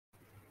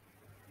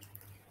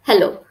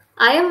Hello,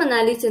 I am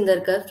Manali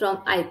Chindarkar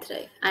from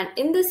iThrive, and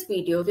in this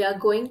video we are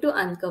going to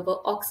uncover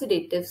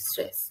oxidative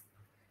stress.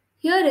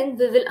 Herein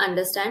we will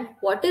understand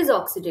what is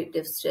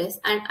oxidative stress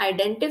and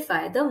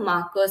identify the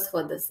markers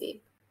for the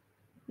same.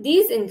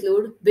 These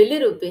include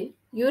bilirubin,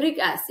 uric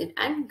acid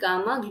and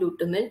gamma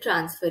glutamyl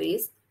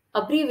transferase,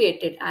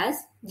 abbreviated as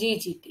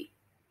GGT.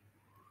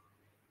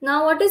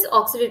 Now, what is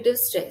oxidative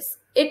stress?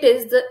 It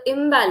is the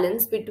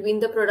imbalance between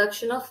the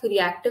production of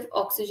reactive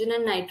oxygen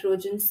and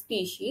nitrogen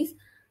species,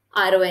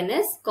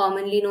 RONS,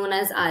 commonly known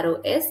as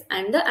ROS,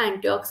 and the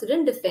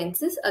antioxidant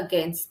defenses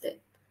against them.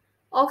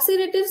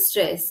 Oxidative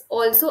stress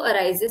also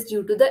arises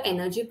due to the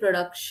energy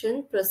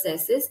production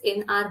processes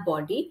in our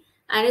body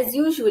and is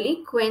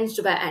usually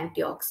quenched by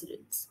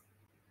antioxidants.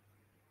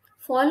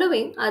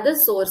 Following are the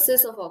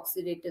sources of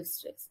oxidative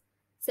stress: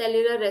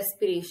 cellular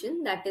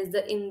respiration, that is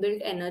the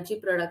inbuilt energy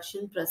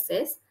production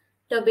process,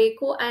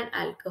 tobacco and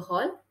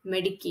alcohol,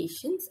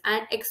 medications,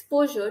 and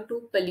exposure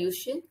to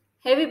pollution,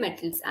 heavy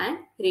metals, and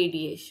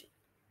radiation.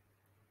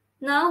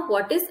 Now,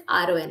 what is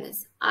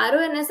RONS?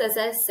 RONS, as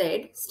I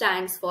said,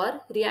 stands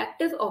for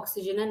reactive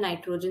oxygen and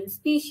nitrogen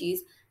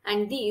species,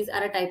 and these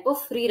are a type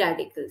of free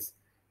radicals.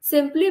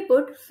 Simply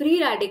put,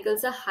 free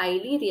radicals are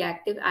highly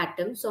reactive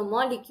atoms or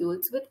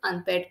molecules with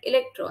unpaired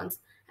electrons,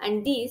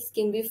 and these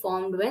can be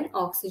formed when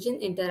oxygen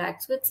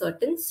interacts with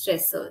certain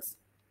stressors.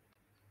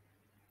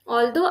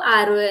 Although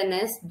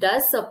RONS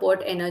does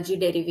support energy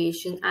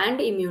derivation and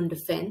immune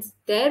defense,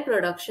 their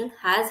production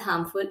has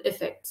harmful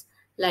effects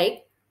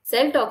like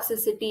cell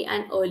toxicity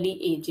and early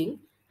aging,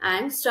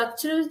 and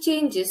structural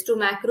changes to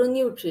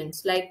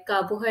macronutrients like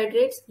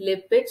carbohydrates,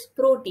 lipids,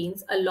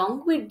 proteins,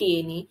 along with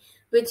DNA,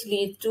 which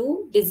lead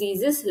to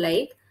diseases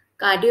like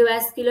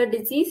cardiovascular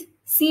disease,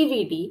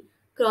 CVD,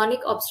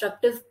 chronic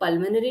obstructive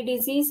pulmonary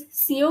disease,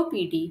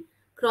 COPD,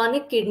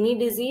 chronic kidney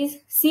disease,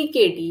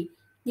 CKD,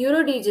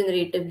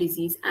 neurodegenerative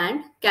disease,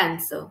 and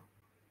cancer.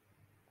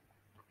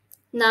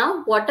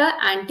 Now, what are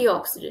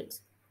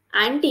antioxidants?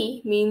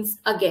 Anti means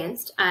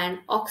against, and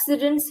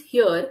oxidants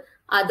here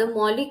are the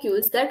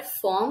molecules that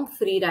form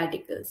free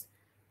radicals.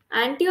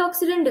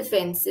 Antioxidant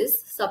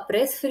defenses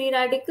suppress free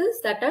radicals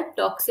that are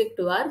toxic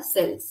to our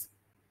cells.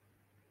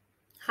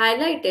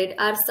 Highlighted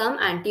are some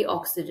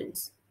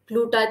antioxidants: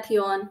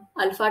 glutathione,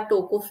 alpha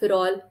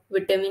tocopherol,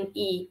 vitamin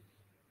E,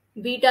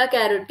 beta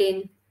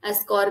carotene,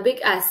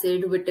 ascorbic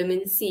acid,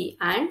 vitamin C,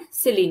 and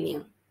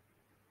selenium.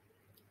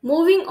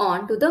 Moving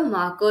on to the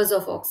markers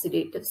of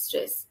oxidative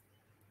stress.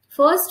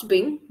 First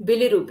being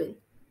bilirubin.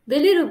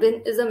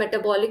 Bilirubin is a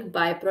metabolic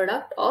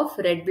byproduct of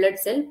red blood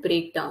cell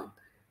breakdown.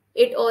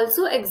 It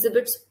also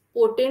exhibits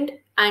potent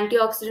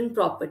antioxidant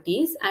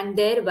properties and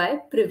thereby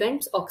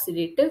prevents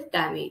oxidative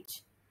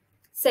damage.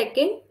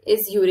 Second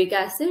is uric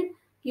acid.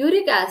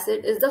 Uric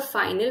acid is the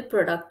final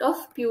product of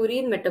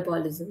purine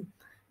metabolism.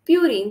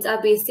 Purines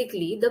are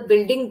basically the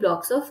building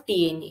blocks of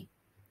DNA.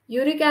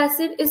 Uric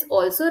acid is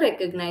also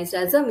recognized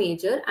as a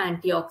major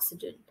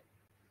antioxidant.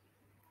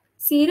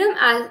 Serum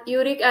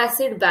uric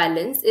acid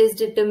balance is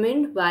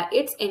determined by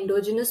its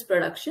endogenous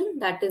production,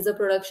 that is, the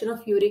production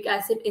of uric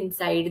acid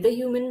inside the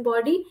human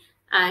body,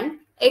 and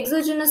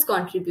exogenous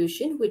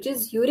contribution, which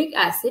is uric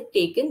acid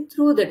taken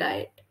through the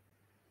diet.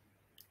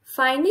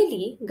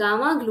 Finally,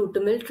 gamma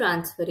glutamyl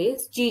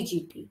transferase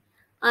 (GGT).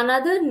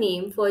 Another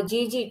name for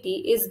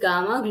GGT is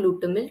gamma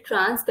glutamyl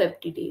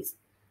transpeptidase.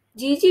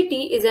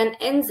 GGT is an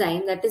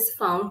enzyme that is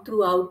found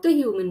throughout the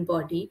human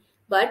body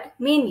but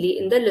mainly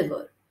in the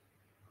liver.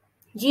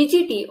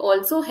 GGT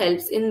also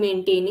helps in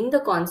maintaining the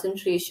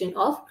concentration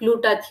of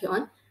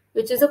glutathione,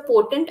 which is a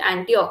potent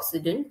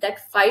antioxidant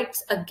that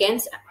fights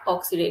against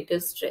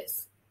oxidative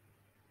stress.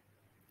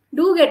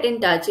 Do get in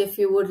touch if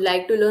you would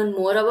like to learn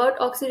more about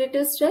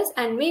oxidative stress,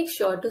 and make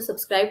sure to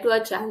subscribe to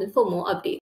our channel for more updates.